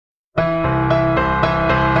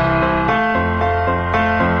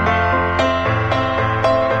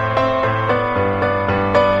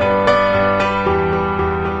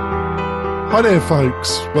Hi there,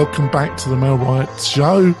 folks. Welcome back to the Mel Wright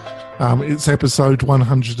Show. It's episode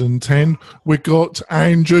 110. We've got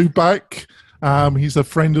Andrew back. He's a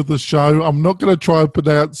friend of the show. I'm not going to try and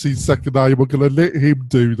pronounce his second name. We're going to let him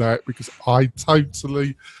do that because I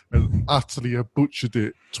totally and utterly have butchered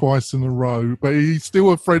it twice in a row. But he's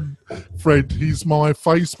still a friend. He's my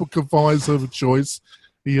Facebook advisor of choice.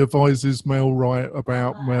 He advises Mel Wright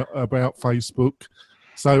about Facebook.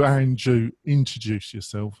 So, Andrew, introduce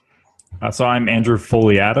yourself. So I'm Andrew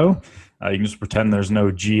Foliato. You can just pretend there's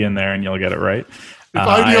no G in there and you'll get it right.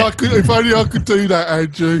 If only I could do that,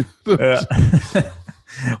 Andrew.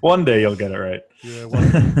 One day you'll get it right. Yeah.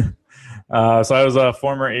 One day. So I was a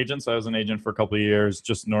former agent. So I was an agent for a couple of years,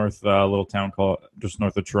 just north a little town just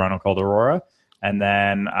north of Toronto called Aurora. And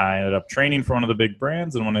then I ended up training for one of the big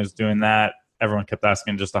brands. And when I was doing that, everyone kept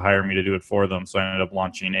asking just to hire me to do it for them. So I ended up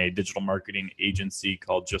launching a digital marketing agency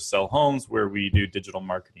called Just Sell Homes, where we do digital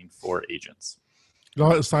marketing for agents.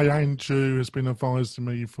 Like I say, Andrew has been advising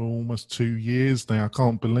me for almost 2 years now. I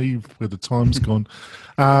can't believe where the time's gone.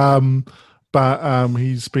 But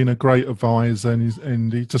he's been a great advisor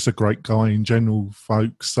and he's just a great guy in general,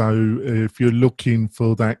 folks. So if you're looking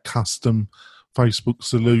for that custom Facebook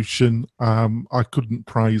solution, I couldn't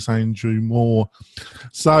praise Andrew more.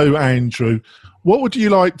 So, Andrew, what would you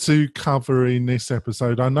like to cover in this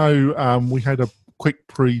episode? I know we had a quick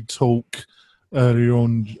pre-talk earlier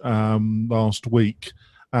on last week,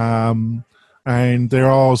 and there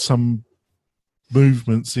are some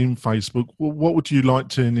movements in Facebook. What would you like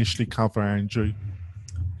to initially cover, Andrew?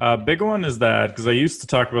 Big one is that, because I used to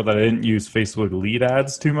talk about that I didn't use Facebook lead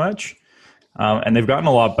ads too much. And they've gotten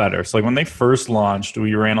a lot better. So like when they first launched,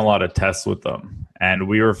 we ran a lot of tests with them. And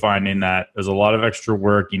we were finding that there's a lot of extra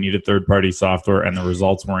work. You needed third-party software, and the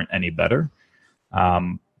results weren't any better.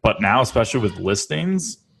 But now, especially with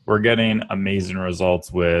listings, we're getting amazing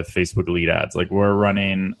results with Facebook lead ads. Like we're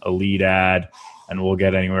running a lead ad, and we'll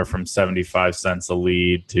get anywhere from 75 cents a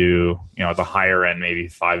lead to, at the higher end, maybe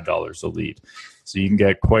 $5 a lead. So you can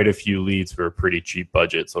get quite a few leads for a pretty cheap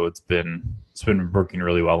budget. So it's been working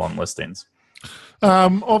really well on listings.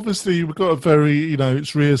 Obviously, we've got a very,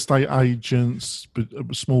 it's real estate agents,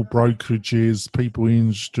 small brokerages, people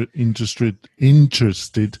interested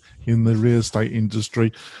in the real estate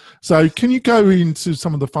industry. So can you go into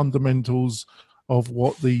some of the fundamentals of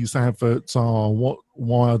what these adverts are?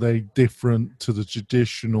 Why are they different to the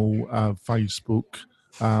traditional Facebook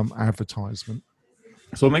advertisement?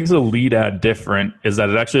 So what makes a lead ad different is that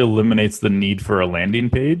it actually eliminates the need for a landing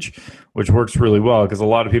page, which works really well because a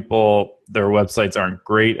lot of people, their websites aren't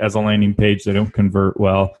great as a landing page. They don't convert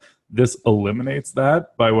well. This eliminates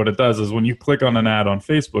that by what it does is when you click on an ad on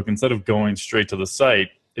Facebook, instead of going straight to the site,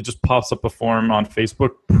 it just pops up a form on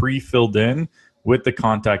Facebook pre-filled in with the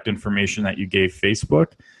contact information that you gave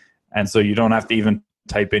Facebook. And so you don't have to even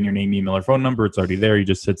type in your name, email, or phone number. It's already there. You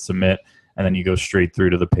just hit submit. And then you go straight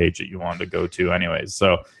through to the page that you wanted to go to anyways.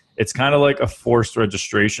 So it's kind of like a forced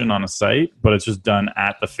registration on a site, but it's just done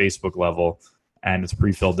at the Facebook level and it's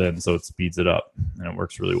pre-filled in, so it speeds it up and it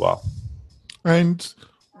works really well. And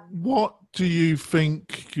what do you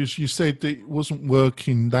think, because you said that it wasn't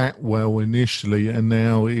working that well initially and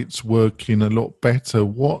now it's working a lot better.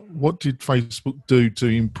 What did Facebook do to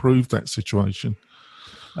improve that situation?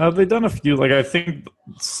 They've done a few, I think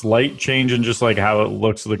slight change in just how it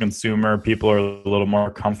looks to the consumer. People are a little more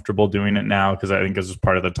comfortable doing it now because I think it's just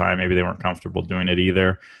part of the time. Maybe they weren't comfortable doing it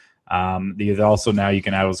either. Also now you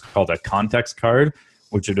can add what's called a context card,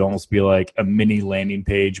 which would almost be like a mini landing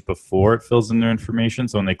page before it fills in their information.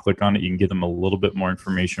 So when they click on it, you can give them a little bit more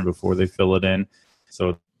information before they fill it in.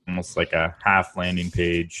 So it's almost like a half landing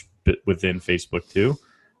page within Facebook too.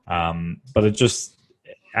 But it just...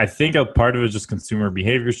 I think a part of it is just consumer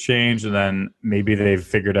behaviors change, and then maybe they've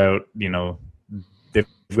figured out, they've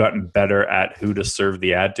gotten better at who to serve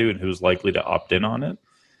the ad to and who's likely to opt in on it.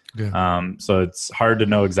 Yeah. So it's hard to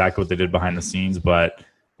know exactly what they did behind the scenes, but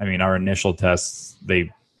I mean, our initial tests, they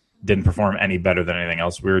didn't perform any better than anything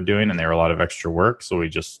else we were doing, and they were a lot of extra work, so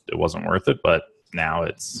it wasn't worth it. But now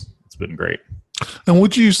it's been great. And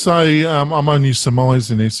would you say, I'm only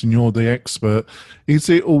surmising this and you're the expert, is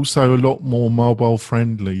it also a lot more mobile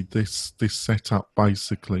friendly, this setup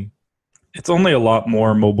basically? It's only a lot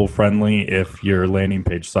more mobile friendly if your landing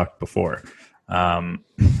page sucked before.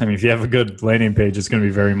 If you have a good landing page, it's going to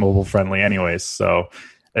be very mobile friendly anyways. So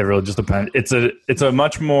it really just depends. It's a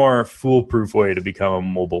much more foolproof way to become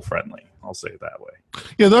mobile friendly. I'll say it that way.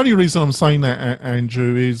 Yeah, the only reason I'm saying that,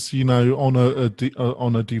 Andrew, is on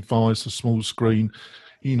a device, a small screen,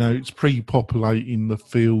 it's pre-populating the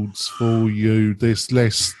fields for you. There's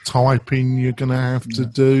less typing you're going to have to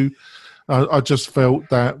do. I just felt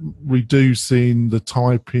that reducing the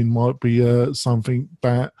typing might be something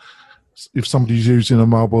that if somebody's using a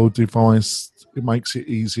mobile device, it makes it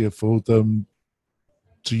easier for them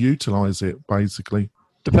to utilize it, basically.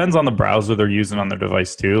 Depends on the browser they're using on their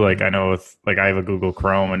device too. Like I know if like I have a Google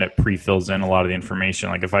Chrome and it pre-fills in a lot of the information.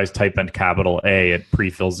 Like if I type in capital A, it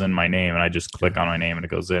pre-fills in my name and I just click on my name and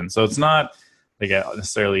it goes in. So it's not like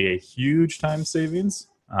necessarily a huge time savings,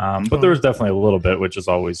 but there's definitely a little bit, which is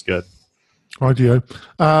always good. Idea.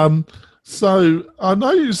 So I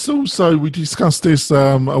noticed also we discussed this,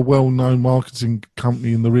 a well-known marketing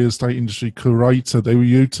company in the real estate industry, Curator. They were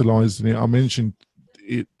utilizing it. I mentioned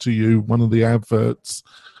it to you, one of the adverts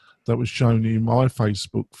that was shown in my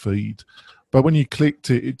Facebook feed. But when you clicked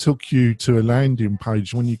it, it took you to a landing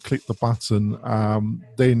page. When you clicked the button,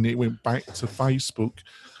 then it went back to Facebook.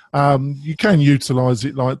 You can utilize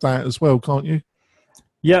it like that as well, can't you?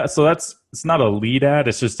 Yeah, so it's not a lead ad.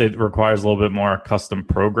 It's just it requires a little bit more custom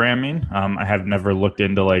programming. I have never looked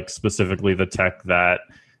into like specifically the tech that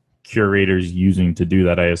Curator's using to do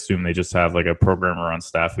that. I assume they just have like a programmer on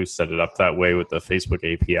staff who set it up that way with the Facebook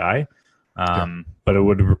API. But it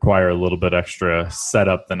would require a little bit extra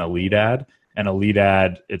setup than a lead ad. And a lead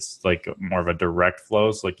ad, it's like more of a direct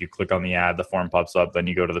flow. So like you click on the ad, the form pops up, then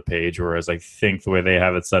you go to the page. Whereas I think the way they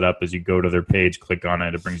have it set up is you go to their page, click on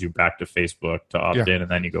it, it brings you back to Facebook to opt in,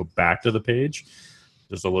 and then you go back to the page.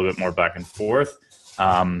 Just a little bit more back and forth.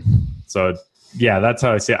 So yeah, that's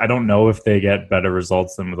how I see it. I don't know if they get better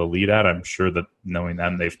results than with a lead ad. I'm sure that knowing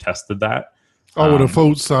them, they've tested that. I would have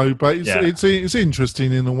thought so, but it's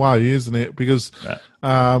interesting in a way, isn't it? Because,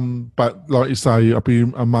 but like you say, I'd be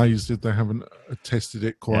amazed if they haven't tested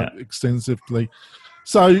it quite extensively.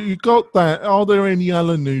 So you got that. Are there any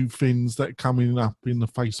other new things that are coming up in the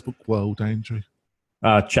Facebook world, Andrew?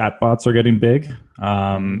 Chatbots are getting big.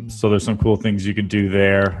 So there's some cool things you can do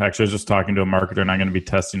there. Actually, I was just talking to a marketer, and I'm going to be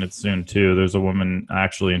testing it soon too. There's a woman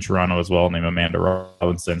actually in Toronto as well named Amanda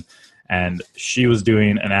Robinson. And she was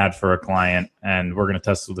doing an ad for a client, and we're going to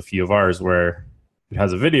test with a few of ours where it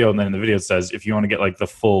has a video, and then in the video it says, if you want to get like the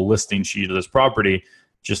full listing sheet of this property,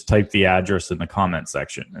 just type the address in the comment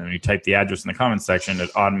section. And when you type the address in the comment section, it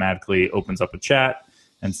automatically opens up a chat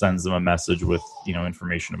and sends them a message with,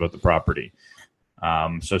 information about the property.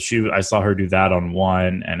 So I saw her do that on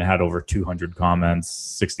one, and it had over 200 comments,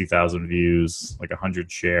 60,000 views, like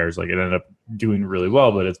 100 shares. Like it ended up doing really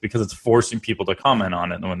well, but it's because it's forcing people to comment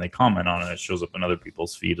on it. And when they comment on it, it shows up in other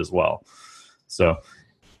people's feed as well. So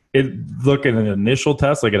look at an initial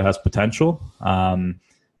test, like it has potential.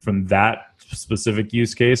 From that specific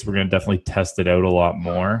use case, we're going to definitely test it out a lot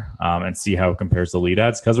more and see how it compares to lead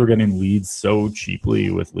ads, because we're getting leads so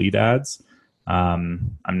cheaply with lead ads.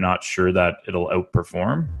 I'm not sure that it'll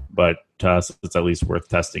outperform, but to us, it's at least worth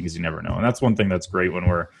testing because you never know. And that's one thing that's great when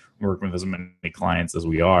we're working with as many clients as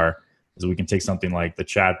we are, is we can take something like the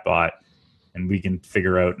chatbot and we can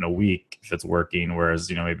figure out in a week if it's working. Whereas,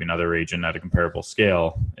 maybe another agent at a comparable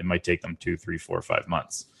scale, it might take them 2, 3, 4, 5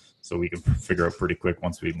 months. So we can figure out pretty quick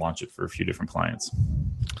once we launch it for a few different clients.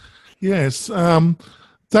 Yes.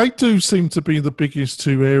 They do seem to be the biggest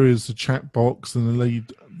two areas, the chat box and the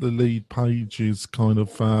lead pages kind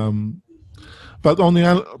of, but on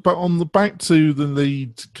the back to the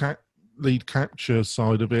lead capture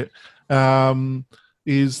side of it,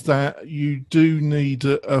 is that you do need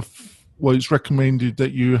it's recommended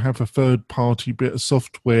that you have a third party bit of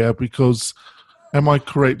software, because am I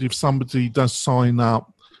correct, if somebody does sign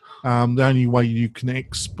up, the only way you can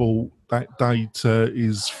export that data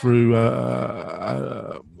is through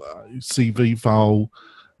a CV file.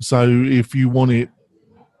 So if you want it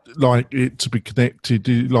to be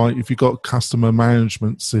connected, like if you've got a customer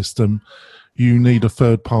management system, you need a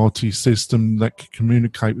third party system that can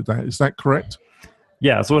communicate with that. Is that correct?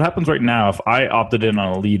 Yeah. So what happens right now, if I opted in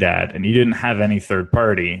on a lead ad and you didn't have any third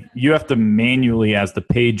party, you have to manually, as the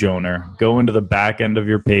page owner, go into the back end of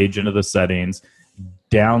your page, into the settings,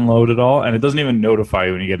 download it all, and it doesn't even notify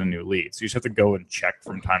you when you get a new lead. So you just have to go and check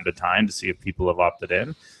from time to time to see if people have opted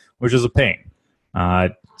in, which is a pain.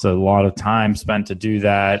 It's a lot of time spent to do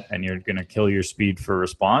that, and you're going to kill your speed for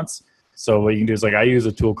response. So what you can do is, like, I use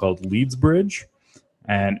a tool called LeadsBridge,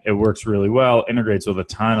 and it works really well, integrates with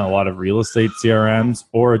a lot of real estate CRMs,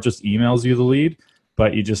 or it just emails you the lead,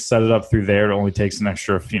 but you just set it up through there. It only takes an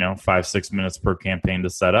extra 5-6 minutes per campaign to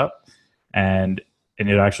set up, and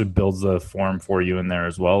it actually builds the form for you in there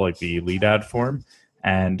as well, like the lead ad form,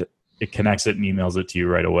 and it connects it and emails it to you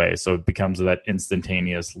right away. So it becomes that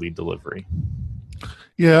instantaneous lead delivery.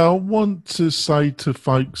 Yeah, I want to say to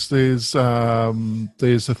folks, there's a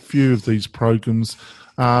few of these programs.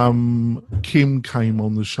 Kim came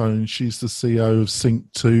on the show, and she's the CEO of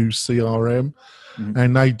Sync2 CRM,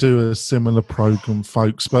 and they do a similar program,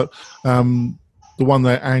 folks. But the one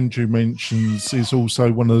that Andrew mentions is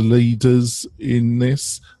also one of the leaders in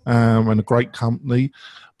this, and a great company.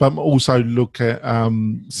 But also look at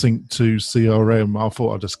Sync2 CRM. I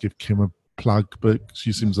thought I'd just give Kim a plug, but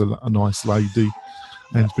she seems a nice lady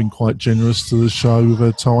and has been quite generous to the show with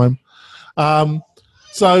her time.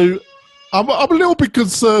 So I'm a little bit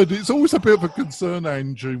concerned. It's always a bit of a concern,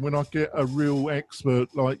 Andrew, when I get a real expert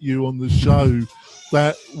like you on the show,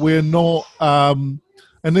 that we're not... and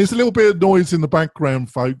there's a little bit of noise in the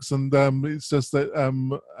background, folks, and it's just that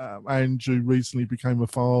Andrew recently became a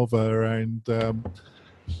father, and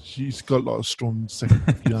she's got a lot of strong,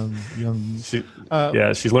 young.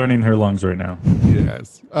 She's learning her lungs right now.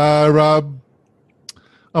 Yes.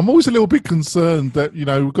 I'm always a little bit concerned that, we've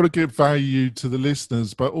got to give value to the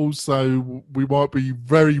listeners, but also we might be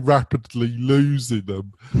very rapidly losing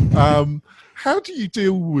them. How do you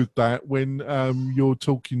deal with that when you're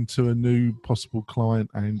talking to a new possible client,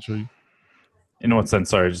 Andrew? In what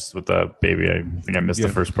sense? Sorry, just with the baby, I think I missed the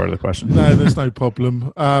first part of the question. No, there's no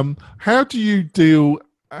problem. How do you deal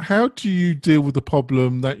with the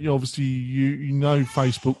problem that obviously you know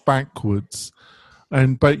Facebook backwards,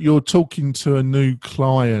 but you're talking to a new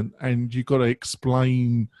client and you've got to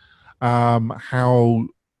explain how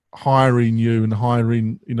hiring you and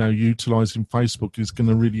utilizing Facebook is going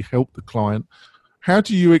to really help the client. How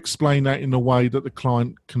do you explain that in a way that the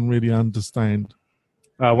client can really understand?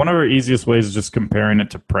 One of our easiest ways is just comparing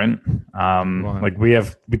it to print. Right. Like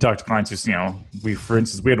we talk to clients who, for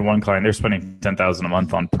instance, we had one client, they're spending $10,000 a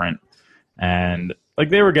month on print, and like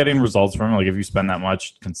they were getting results from it. Like if you spend that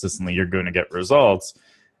much consistently, you're going to get results.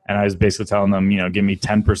 And I was basically telling them, give me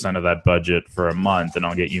 10% of that budget for a month and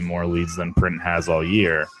I'll get you more leads than print has all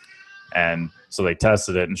year. And so they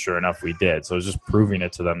tested it, and sure enough, we did. So it was just proving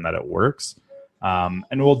it to them that it works. And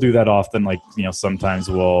we'll do that often. Like, sometimes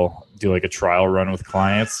we'll do like a trial run with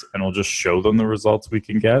clients and we'll just show them the results we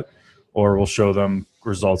can get, or we'll show them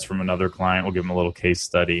results from another client. We'll give them a little case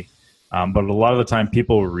study. But a lot of the time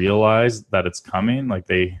people realize that it's coming. Like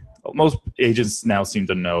most agents now seem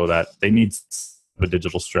to know that they need a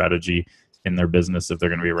digital strategy in their business if they're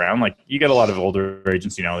going to be around. Like you get a lot of older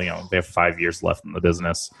agents, they have 5 years left in the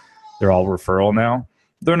business. They're all referral now.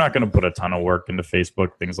 They're not going to put a ton of work into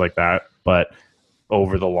Facebook, things like that. But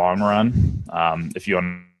over the long run, if you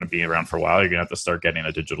want to be around for a while, you're going to have to start getting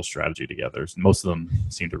a digital strategy together. Most of them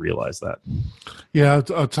seem to realize that. Yeah,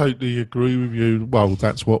 I totally agree with you. Well,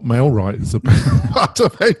 that's what MailRite is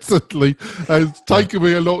about. Basically, it's taken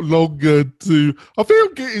me a lot longer to... I think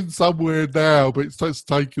I'm getting somewhere now, but it's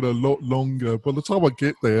taking a lot longer. By the time I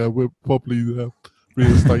get there, probably the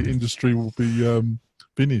real estate industry will be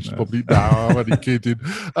finished. No. Probably. No, I'm only kidding.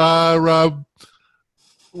 Well,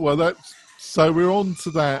 that's... So we're on to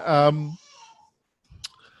that.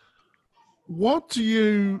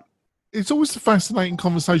 It's always a fascinating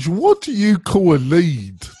conversation. What do you call a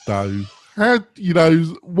lead, though?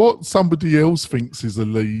 What somebody else thinks is a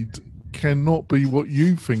lead cannot be what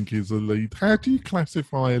you think is a lead. How do you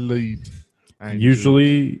classify a lead?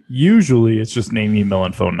 Andrew? Usually it's just name, email,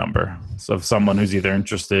 and phone number. So if someone who's either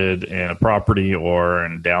interested in a property or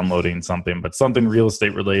in downloading something, but something real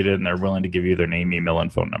estate related, and they're willing to give you their name, email,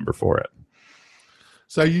 and phone number for it.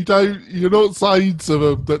 So you're not saying to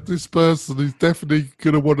them that this person is definitely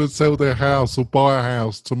going to want to sell their house or buy a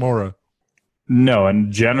house tomorrow? No,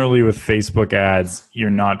 and generally with Facebook ads, you're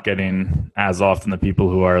not getting as often the people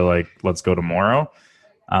who are like, let's go tomorrow.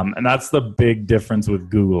 And that's the big difference with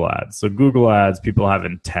Google ads. So Google ads, people have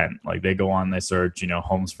intent. Like they go on, they search,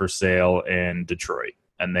 homes for sale in Detroit,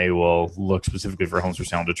 and they will look specifically for homes for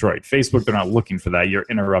sale in Detroit. Facebook, they're not looking for that. You're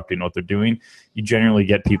interrupting what they're doing. You generally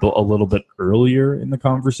get people a little bit earlier in the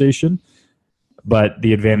conversation. But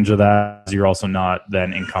the advantage of that is you're also not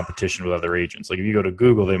then in competition with other agents. Like if you go to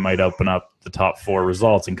Google, they might open up the top 4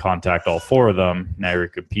 results and contact all 4 of them. Now you're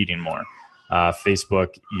competing more.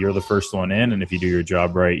 Facebook, you're the first one in, and if you do your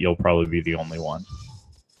job right, you'll probably be the only one.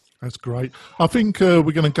 That's great. I think we're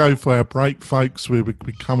going to go for our break, folks. We'll be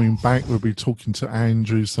coming back. We'll be talking to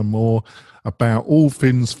Andrew some more about all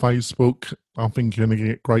things Facebook. I think you're going to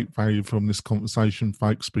get great value from this conversation,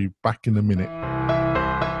 folks. Be back in a minute.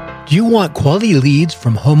 Do you want quality leads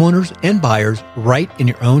from homeowners and buyers right in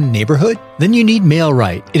your own neighborhood? Then you need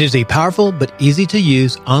MailRite. It is a powerful but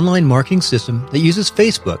easy-to-use online marketing system that uses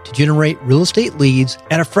Facebook to generate real estate leads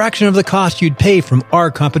at a fraction of the cost you'd pay from our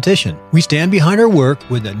competition. We stand behind our work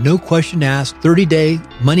with a no-question-asked 30-day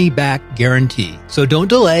money-back guarantee. So don't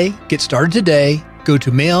delay. Get started today. Go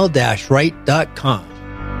to mail-right.com.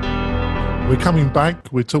 We're coming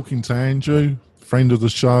back. We're talking to Andrew, friend of the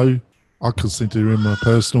show. I consider him a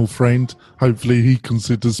personal friend. Hopefully he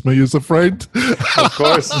considers me as a friend. Of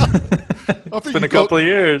course. It's been a couple of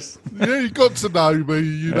years. Yeah, you got to know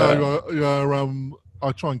me.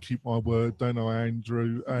 I try and keep my word, don't I,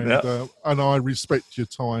 Andrew? And I respect your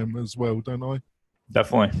time as well, don't I?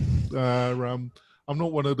 Definitely. I'm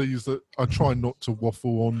not one of these that I try not to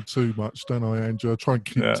waffle on too much, don't I, Andrew? I try and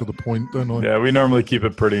keep to the point, don't I? Yeah, we normally keep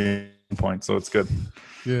it pretty point, so it's good.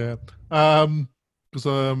 Yeah. Because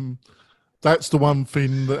that's the one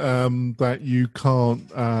thing that you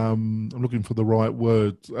can't. I'm looking for the right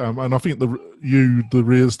word, and I think the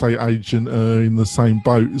real estate agent, are in the same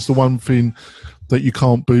boat. It's the one thing that you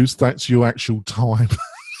can't boost. That's your actual time.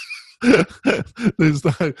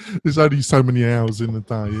 There's only so many hours in the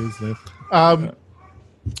day, isn't there?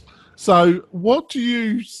 So, what do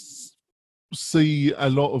you see? A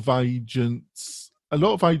lot of agents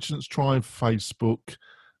try Facebook,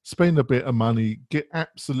 spend a bit of money, get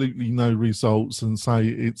absolutely no results, and say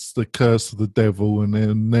it's the curse of the devil and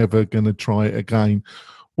they're never going to try it again.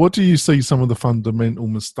 What do you see some of the fundamental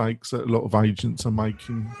mistakes that a lot of agents are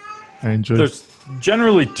making, Andrew? There's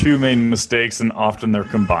generally two main mistakes, and often they're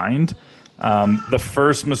combined. The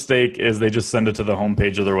first mistake is they just send it to the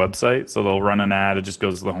homepage of their website. So they'll run an ad, it just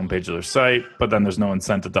goes to the homepage of their site, but then there's no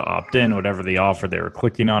incentive to opt in. Whatever the offer they were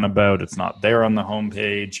clicking on about, it's not there on the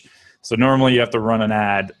homepage. So normally you have to run an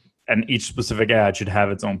ad, and each specific ad should have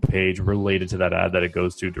its own page related to that ad that it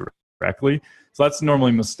goes to directly. So that's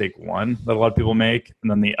normally mistake one that a lot of people make. And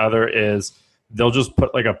then the other is they'll just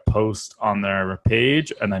put like a post on their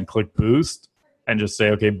page and then click boost and just say,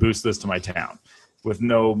 okay, boost this to my town, with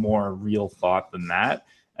no more real thought than that.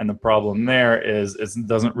 And the problem there is it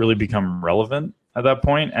doesn't really become relevant at that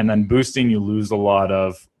point. And then boosting, you lose a lot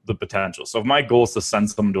of the potential. So if my goal is to send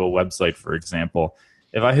someone to a website, for example,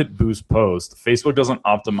 if I hit boost post, Facebook doesn't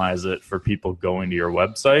optimize it for people going to your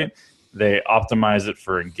website. They optimize it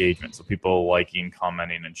for engagement. So people liking,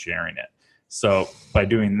 commenting, and sharing it. So by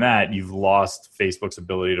doing that, you've lost Facebook's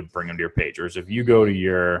ability to bring them to your page. Whereas if you go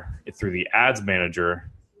to through the ads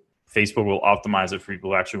manager, Facebook will optimize it for people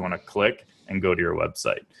who actually want to click and go to your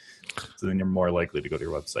website. So then you're more likely to go to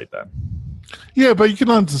your website then. Yeah, but you can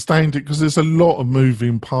understand it because there's a lot of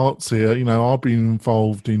moving parts here. You know, I've been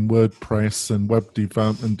involved in WordPress and web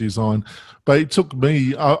development design, but it took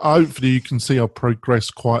me, hopefully you can see I've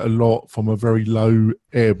progressed quite a lot from a very low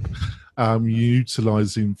ebb,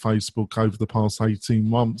 utilising Facebook over the past 18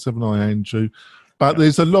 months, haven't I, Andrew? But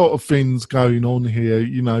there's a lot of things going on here.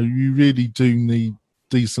 You know, you really do need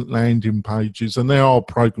decent landing pages, and there are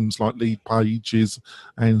programs like Lead Pages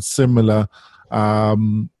and similar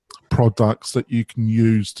products that you can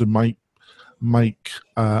use to make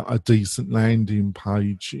a decent landing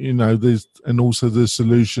page. You know, also there's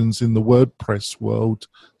solutions in the WordPress world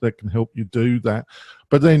that can help you do that.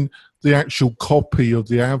 But then the actual copy of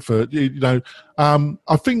the advert,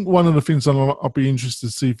 I think one of the things I'll be interested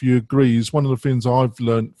to see if you agree is one of the things I've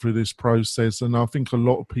learned through this process, and I think a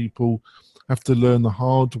lot of people have to learn the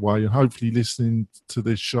hard way, and hopefully listening to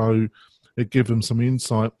this show it give them some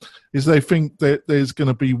insight, is they think that there's going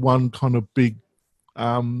to be one kind of big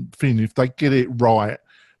thing. If they get it right,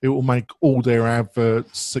 it will make all their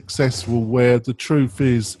adverts successful, where the truth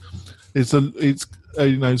is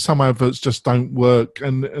some adverts just don't work,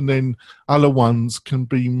 and then other ones can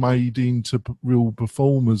be made into real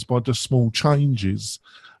performers by just small changes.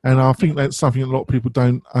 And I think that's something a lot of people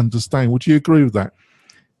don't understand. Would you agree with that?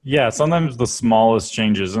 Yeah, sometimes the smallest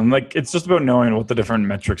changes, and it's just about knowing what the different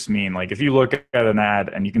metrics mean. Like if you look at an ad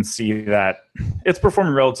and you can see that it's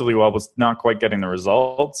performing relatively well, but not quite getting the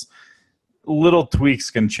results, little tweaks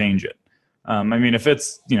can change it. If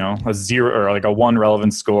it's a 0 or like a 1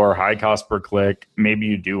 relevant score, high cost per click, maybe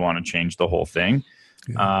you do want to change the whole thing.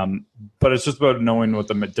 Yeah. But it's just about knowing what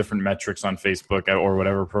the different metrics on Facebook or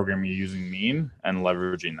whatever program you're using mean and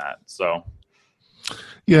leveraging that. So.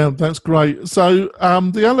 Yeah, that's great. So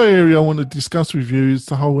the other area I want to discuss with you is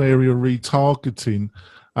the whole area of retargeting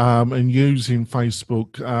and using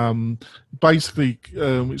Facebook. Basically,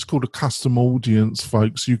 it's called a custom audience,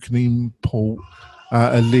 folks. You can import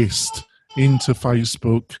a list into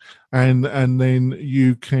Facebook, and then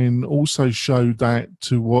you can also show that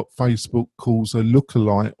to what Facebook calls a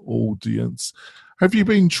lookalike audience. Have you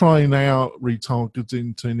been trying out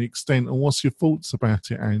retargeting to an extent, and what's your thoughts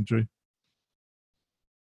about it, Andrew?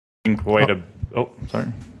 Sorry.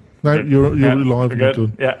 No, you're live.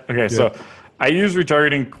 Good. Yeah. Okay. Yeah. So I use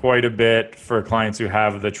retargeting quite a bit for clients who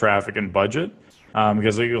have the traffic and budget,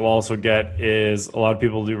 because what you'll also get is a lot of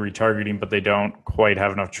people do retargeting, but they don't quite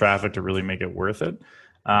have enough traffic to really make it worth it.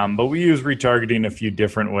 But we use retargeting a few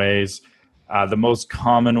different ways. The most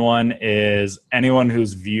common one is anyone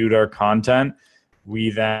who's viewed our content, we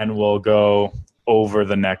then will go over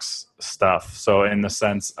the next stuff. So in the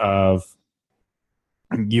sense of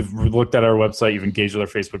you've looked at our website, you've engaged with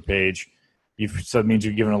our Facebook page, so it means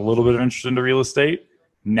you've given a little bit of interest into real estate.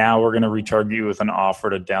 Now we're going to retarget you with an offer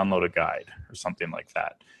to download a guide or something like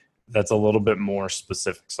that. That's a little bit more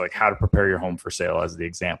specific. So like how to prepare your home for sale as the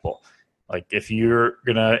example. Like if you're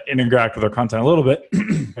going to interact with our content a little bit,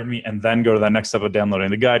 pardon me, and then go to that next step of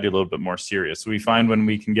downloading the guide, you're a little bit more serious. So we find when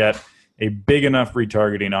we can get a big enough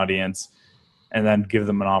retargeting audience and then give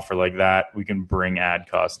them an offer like that, we can bring ad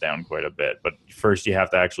costs down quite a bit. But first you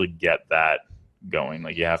have to actually get that going.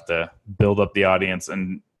 Like you have to build up the audience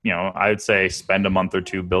and, I would say spend a month or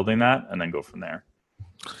two building that and then go from there.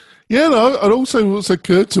 Yeah, no, and also what's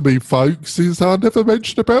occurred to me, folks, is I never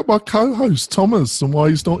mentioned about my co-host Thomas and why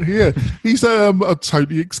he's not here. He's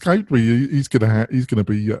totally escaped me. He's gonna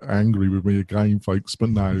be angry with me again, folks. But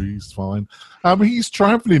no, he's fine. He's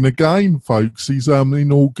travelling again, folks. He's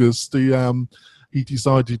in August. He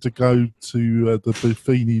decided to go to the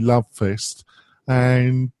Buffini Love Fest.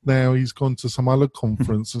 And now he's gone to some other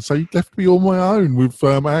conference, and so he left me on my own with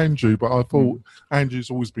Andrew. But I thought Andrew's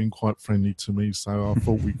always been quite friendly to me, so I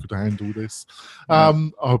thought we could handle this. I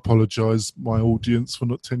apologise, my audience, for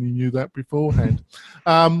not telling you that beforehand.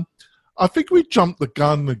 I think we jumped the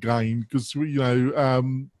gun again because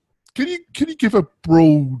can you give a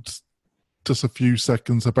broad, just a few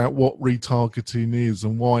seconds about what retargeting is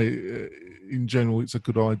and why, in general, it's a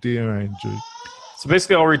good idea, Andrew? So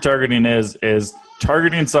basically all retargeting is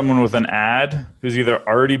targeting someone with an ad who's either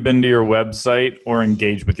already been to your website or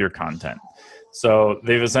engaged with your content. So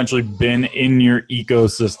they've essentially been in your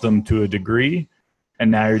ecosystem to a degree,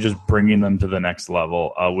 and now you're just bringing them to the next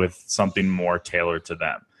level with something more tailored to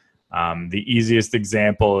them. The easiest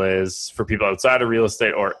example is for people outside of real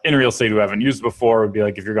estate or in real estate who haven't used it before would be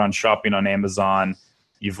like if you're gone shopping on Amazon,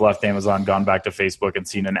 you've left Amazon, gone back to Facebook and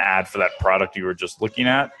seen an ad for that product you were just looking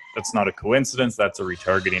at. That's not a coincidence. That's a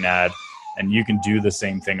retargeting ad. And you can do the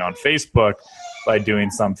same thing on Facebook by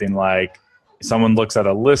doing something like someone looks at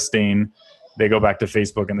a listing, they go back to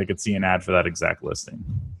Facebook and they could see an ad for that exact listing.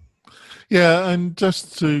 Yeah, and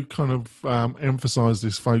just to kind of emphasize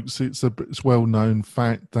this, folks, it's well-known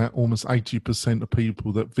fact that almost 80% of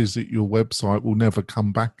people that visit your website will never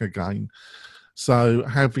come back again. So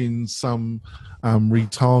having some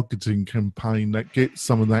retargeting campaign that gets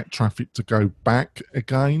some of that traffic to go back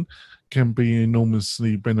again can be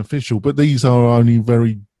enormously beneficial. But these are only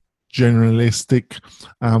very generalistic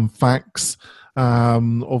facts.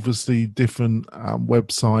 Obviously, different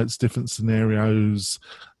websites, different scenarios,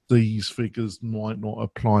 these figures might not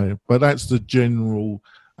apply. But that's the general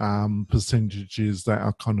percentages that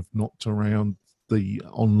are kind of knocked around the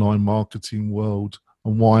online marketing world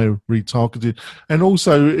and why retargeted. And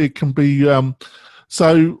also it can be,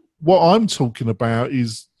 so what I'm talking about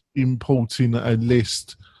is importing a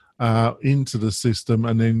list into the system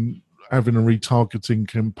and then having a retargeting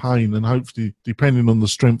campaign, and hopefully, depending on the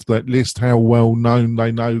strength of that list, how well known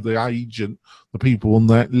they know the agent, the people on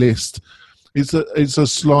that list, it's a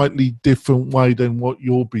slightly different way than what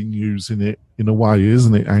you've been using it in a way,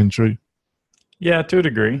 isn't it, Andrew? Yeah, to a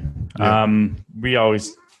degree. Yeah.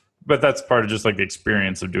 But that's part of just like the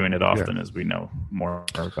experience of doing it often, as we know more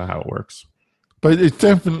about how it works. But it's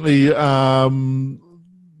definitely one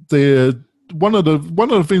of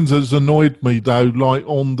the things that's annoyed me though, like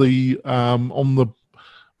on the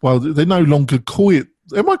well, they no longer call it.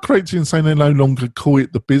 Am I correct in saying they no longer call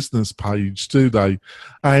it the business page, do they?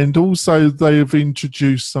 And also they have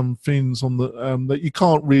introduced some things on the that you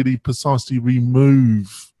can't really precisely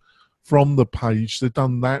remove from the page. They've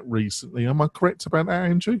done that recently. Am I correct about that,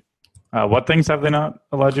 Andrew? What things have they not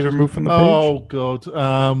allowed you to remove from the page? Oh God!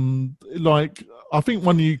 Like I think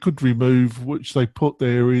one you could remove, which they put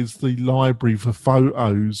there, is the library for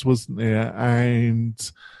photos, wasn't there?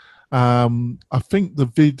 And I think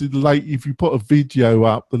if you put a video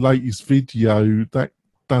up, the latest video, that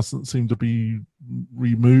doesn't seem to be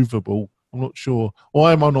removable. I'm not sure.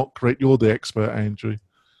 Or am I not correct? You're the expert, Andrew.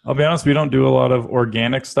 I'll be honest, we don't do a lot of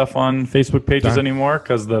organic stuff on Facebook pages anymore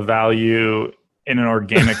because the value in an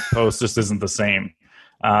organic post just isn't the same.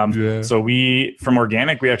 So from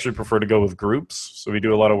organic, we actually prefer to go with groups. So we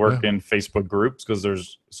do a lot of work in Facebook groups because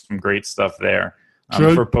there's some great stuff there.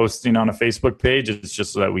 For posting on a Facebook page, it's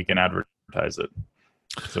just so that we can advertise it.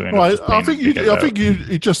 So right. I think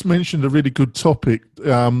you just mentioned a really good topic,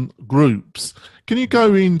 groups. Can you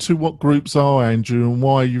go into what groups are, Andrew, and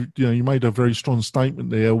why you made a very strong statement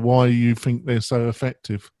there, why you think they're so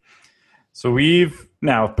effective? So we've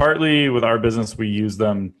Now, partly with our business, we use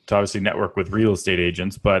them to obviously network with real estate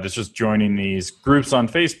agents, but it's just joining these groups on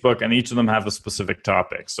Facebook, and each of them have a specific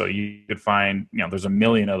topic. So you could find, there's a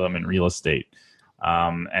million of them in real estate.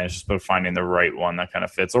 And it's just about finding the right one that kind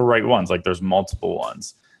of fits, or right ones. Like there's multiple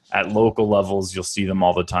ones. At local levels, you'll see them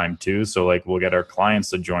all the time too. So like we'll get our clients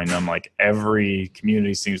to join them. Like every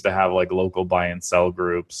community seems to have like local buy and sell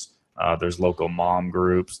groups. There's local mom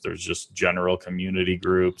groups. There's just general community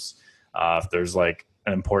groups. If there's like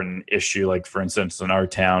an important issue, like for instance, in our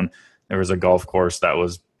town, there was a golf course that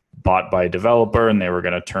was bought by a developer and they were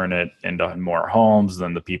going to turn it into more homes.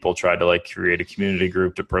 Then the people tried to like create a community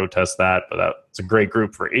group to protest that, but that's a great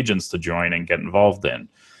group for agents to join and get involved in.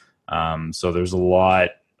 So there's a lot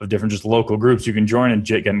of different just local groups you can join and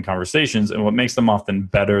get in conversations. And what makes them often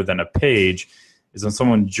better than a page is when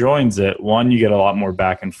someone joins it, one, you get a lot more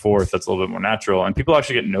back and forth. That's a little bit more natural. And people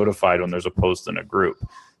actually get notified when there's a post in a group.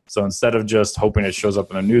 So instead of just hoping it shows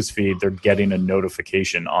up in a news feed, they're getting a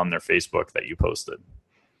notification on their Facebook that you posted.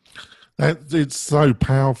 It's so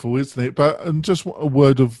powerful, isn't it? But just a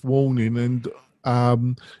word of warning,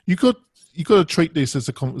 and you got to treat this as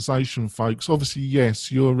a conversation, folks. Obviously,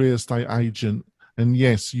 yes, you're a real estate agent, and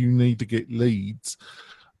yes, you need to get leads,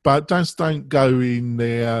 but just don't go in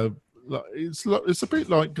there. It's a bit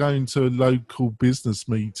like going to a local business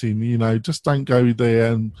meeting. Just don't go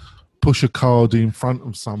there and push a card in front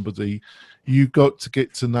of somebody. You got to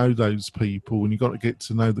get to know those people, and you got to get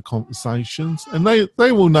to know the conversations, and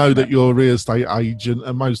they will know that you're a real estate agent,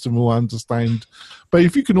 and most of them will understand. But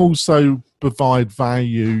if you can also provide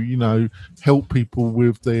value, help people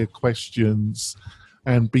with their questions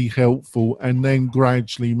and be helpful, and then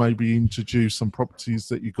gradually maybe introduce some properties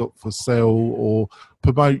that you got for sale or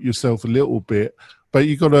promote yourself a little bit, but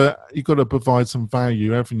you got to provide some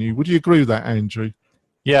value, haven't you? Would you agree with that, Andrew?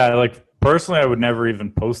 Yeah, like personally, I would never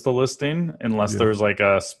even post a listing unless there's like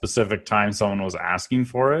a specific time someone was asking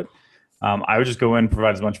for it. I would just go in,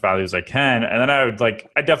 provide as much value as I can. And then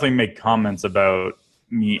I definitely make comments about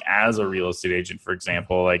me as a real estate agent, for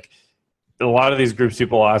example. Like a lot of these groups,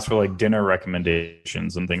 people ask for like dinner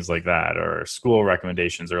recommendations and things like that, or school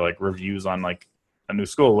recommendations, or like reviews on like a new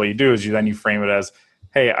school. What you do is you frame it as,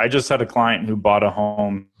 hey, I just had a client who bought a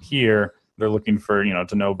home here. They're looking for,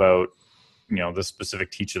 to know about, the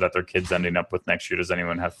specific teacher that their kid's ending up with next year. Does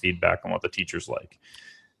anyone have feedback on what the teacher's like?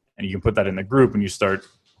 And you can put that in the group, and you start,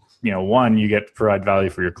 one, you get to provide value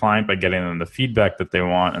for your client by getting them the feedback that they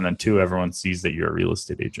want. And then two, everyone sees that you're a real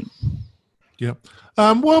estate agent. Yeah.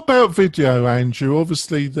 What about video, Andrew?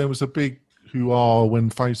 Obviously, there was a big hoo-ah when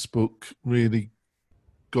Facebook really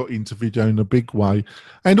got into video in a big way,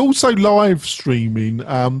 and also live streaming.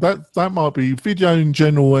 That might be video in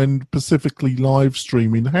general, and specifically live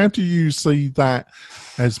streaming. How do you see that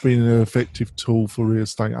as being an effective tool for real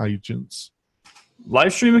estate agents?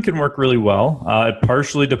 Live streaming can work really well. It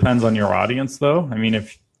partially depends on your audience, though. I mean,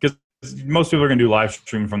 because most people are going to do live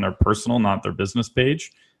streaming from their personal, not their business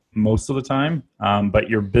page, most of the time. But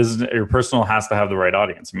your personal has to have the right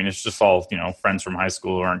audience. I mean, it's just all friends from high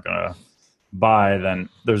school who aren't going to buy, then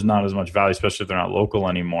there's not as much value, especially if they're not local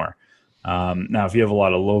anymore. Now, if you have a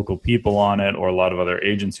lot of local people on it, or a lot of other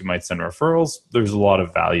agents who might send referrals, there's a lot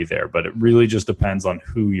of value there. But it really just depends on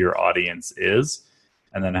who your audience is,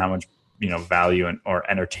 and then how much value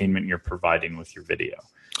or entertainment you're providing with your video.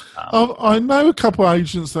 I know a couple of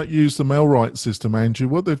agents that use the MailRite system, Andrew.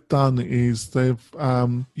 What they've done is they've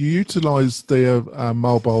utilised their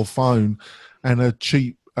mobile phone and a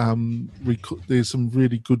cheap there's some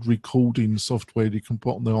really good recording software you can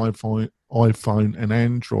put on the iPhone and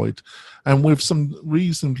Android, and with some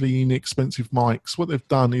reasonably inexpensive mics. What they've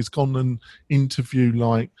done is gone and interview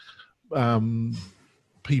like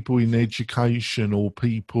people in education or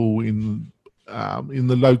people in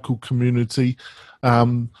the local community,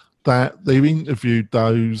 that they've interviewed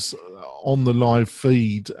those on the live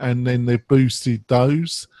feed, and then they've boosted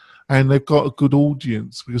those, and they've got a good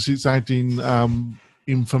audience because it's adding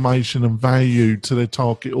information and value to their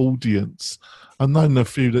target audience. I've known a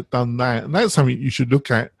few that done that, and that's something you should look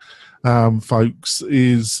at, folks,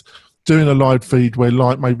 is doing a live feed where,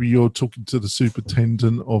 like, maybe you're talking to the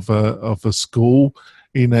superintendent of a school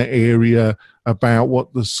in an area about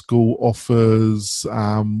what the school offers,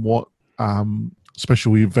 what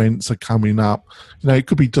special events are coming up. It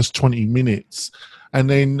could be just 20 minutes, and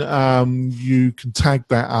then you can tag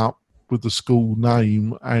that up with the school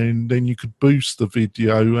name, and then you could boost the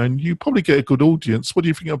video, and you probably get a good audience. What do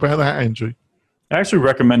you think about that, Andrew? I actually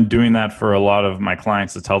recommend doing that for a lot of my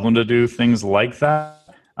clients, to tell them to do things like that.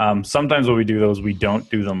 Sometimes what we do, though, is we don't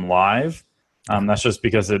do them live. That's just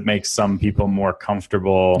because it makes some people more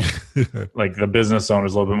comfortable, like the business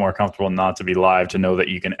owners a little bit more comfortable not to be live, to know that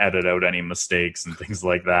you can edit out any mistakes and things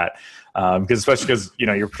like that. Because especially because,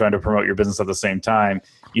 you're trying to promote your business at the same time,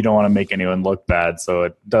 you don't want to make anyone look bad. So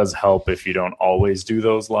it does help if you don't always do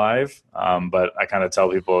those live. But I kind of tell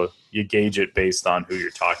people you gauge it based on who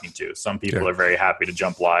you're talking to. Some people are very happy to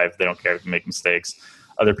jump live. They don't care if you make mistakes.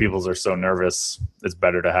 Other people are so nervous, it's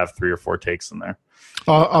better to have 3 or 4 takes in there.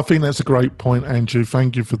 I think that's a great point, Andrew.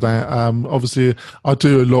 Thank you for that. Obviously, I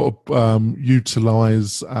do a lot of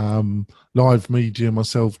utilize live media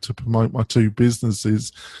myself to promote my 2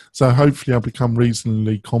 businesses. So hopefully I'll become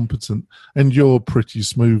reasonably competent. And you're pretty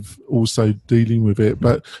smooth also dealing with it.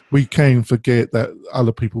 But we can forget that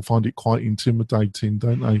other people find it quite intimidating,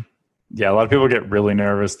 don't they? Yeah, a lot of people get really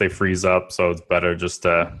nervous. They freeze up. So it's better just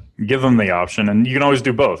to give them the option. And you can always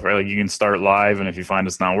do both, right? Like you can start live, and if you find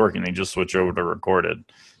it's not working, then you just switch over to recorded.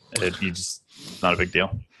 It's not a big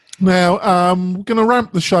deal. Now, we're going to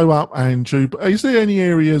ramp the show up, Andrew. But is there any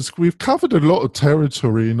areas, we've covered a lot of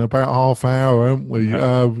territory in about half hour, haven't we?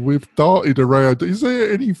 We've darted around. Is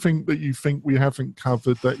there anything that you think we haven't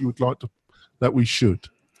covered that you would like to, that we should?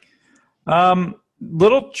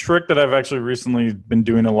 Little trick that I've actually recently been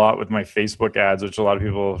doing a lot with my Facebook ads, which a lot of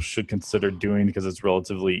people should consider doing because it's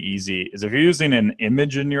relatively easy, is if you're using an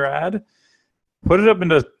image in your ad, put it up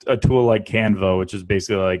into a tool like Canva, which is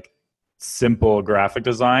basically like simple graphic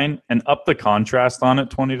design, and up the contrast on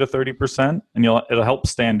it 20 to 30%, and it'll help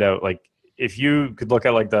stand out. Like if you could look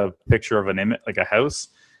at like the picture of an image, like a house,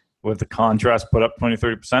 with the contrast put up 20,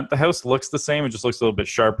 30%, the house looks the same. It just looks a little bit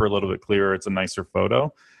sharper, a little bit clearer. It's a nicer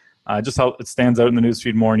photo. Just how it stands out in the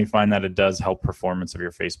newsfeed more, and you find that it does help performance of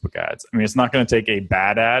your Facebook ads. I mean, it's not going to take a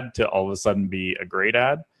bad ad to all of a sudden be a great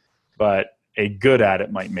ad, but a good ad,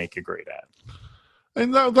 it might make a great ad.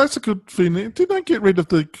 And that's a good thing. Did they get rid of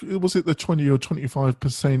was it the 20 or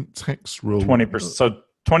 25% text rule? 20%. So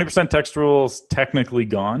 20% text rule is technically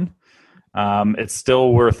gone. It's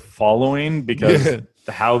still worth following because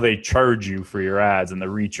how they charge you for your ads and the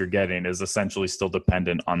reach you're getting is essentially still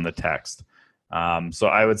dependent on the text. So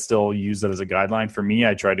I would still use it as a guideline. For me,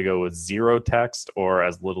 I try to go with 0 text or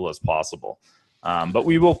as little as possible. But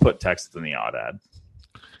we will put text in the odd ad.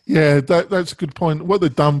 Yeah, that's a good point. What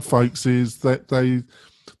they've done, folks, is that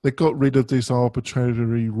they got rid of this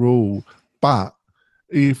arbitrary rule. But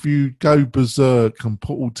if you go berserk and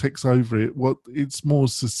put all text over it, it's more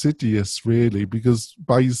fastidious, really, because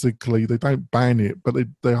basically they don't ban it, but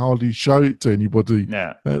they hardly show it to anybody.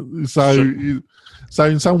 Yeah. So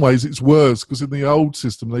in some ways it's worse, because in the old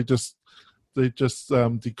system they just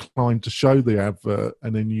declined to show the advert,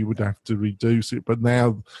 and then you would have to reduce it. But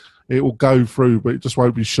now it will go through, but it just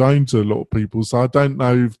won't be shown to a lot of people. So I don't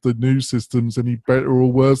know if the new system's any better or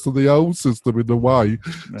worse than the old system in a way.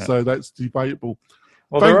 Yeah. So that's debatable.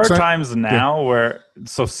 Well, there are times now where,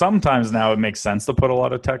 so sometimes now it makes sense to put a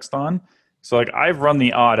lot of text on. So like I've run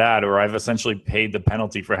the odd ad where I've essentially paid the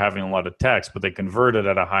penalty for having a lot of text, but they convert it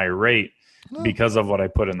at a high rate because of what I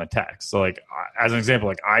put in the text. So like, as an example,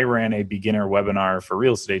 like I ran a beginner webinar for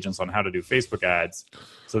real estate agents on how to do Facebook ads.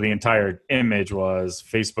 So the entire image was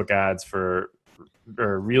Facebook ads or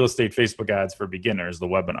real estate Facebook ads for beginners, the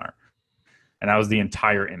webinar. And that was the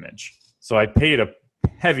entire image. So I paid a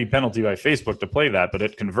heavy penalty by Facebook to play that, but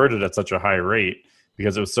it converted at such a high rate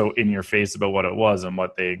because it was so in your face about what it was and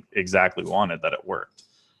what they exactly wanted that it worked.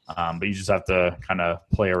 But you just have to kind of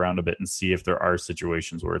play around a bit and see if there are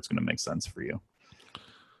situations where it's going to make sense for you.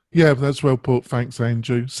 Yeah, that's well put. Thanks,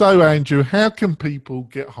 Andrew. So, Andrew, how can people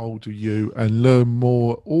get hold of you and learn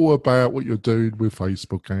more all about what you're doing with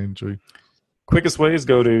Facebook, Andrew? Quickest way is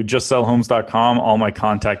go to justsellhomes.com. All my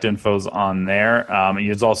contact info's on there.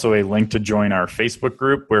 There's also a link to join our Facebook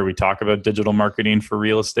group where we talk about digital marketing for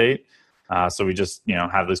real estate. So we just,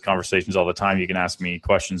 have these conversations all the time. You can ask me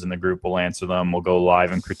questions in the group. We'll answer them. We'll go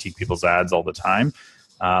live and critique people's ads all the time.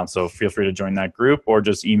 So feel free to join that group or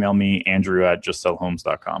just email me,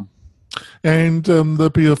 andrew@justsellhomes.com. And there'll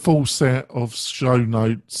be a full set of show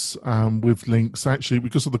notes with links. Actually,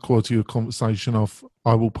 because of the quality of the conversation,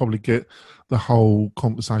 I will probably get the whole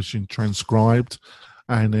conversation transcribed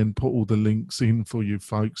and then put all the links in for you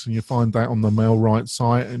folks. And you find that on the MailRight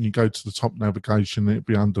site, and you go to the top navigation, it'll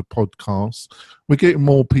be under podcasts. We're getting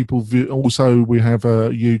more people. Also, we have a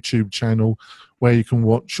YouTube channel where you can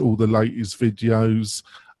watch all the latest videos.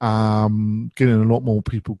 Getting a lot more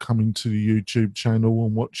people coming to the YouTube channel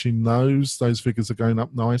and watching those. Those figures are going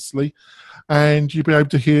up nicely. And you'll be able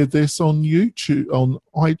to hear this on YouTube, on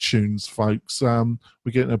iTunes, folks.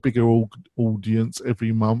 We're getting a bigger audience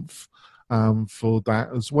every month for that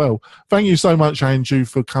as well. Thank you so much, Andrew,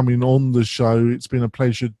 for coming on the show. It's been a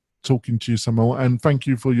pleasure talking to you some more. And thank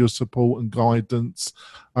you for your support and guidance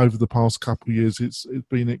over the past couple of years. It's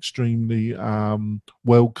been extremely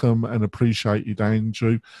welcome and appreciated,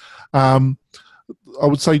 Andrew. I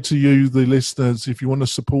would say to you, the listeners, if you want to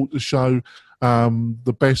support the show,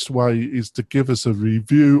 the best way is to give us a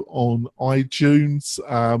review on iTunes.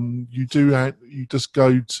 You just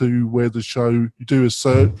go to where the show, you do a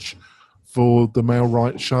search for the Mail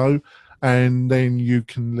Right Show, and then you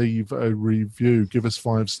can leave a review. Give us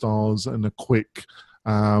 5 stars and a quick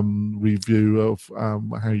review of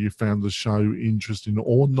how you found the show interesting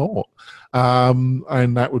or not,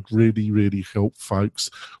 and that would really, really help, folks.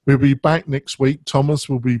 We'll be back next week. Thomas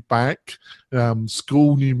will be back,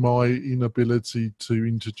 scorning my inability to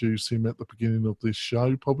introduce him at the beginning of this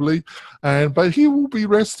show, probably, but he will be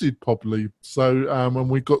rested, probably. So, and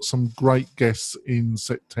we've got some great guests in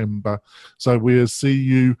September. So we'll see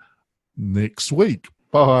you next week.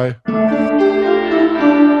 Bye.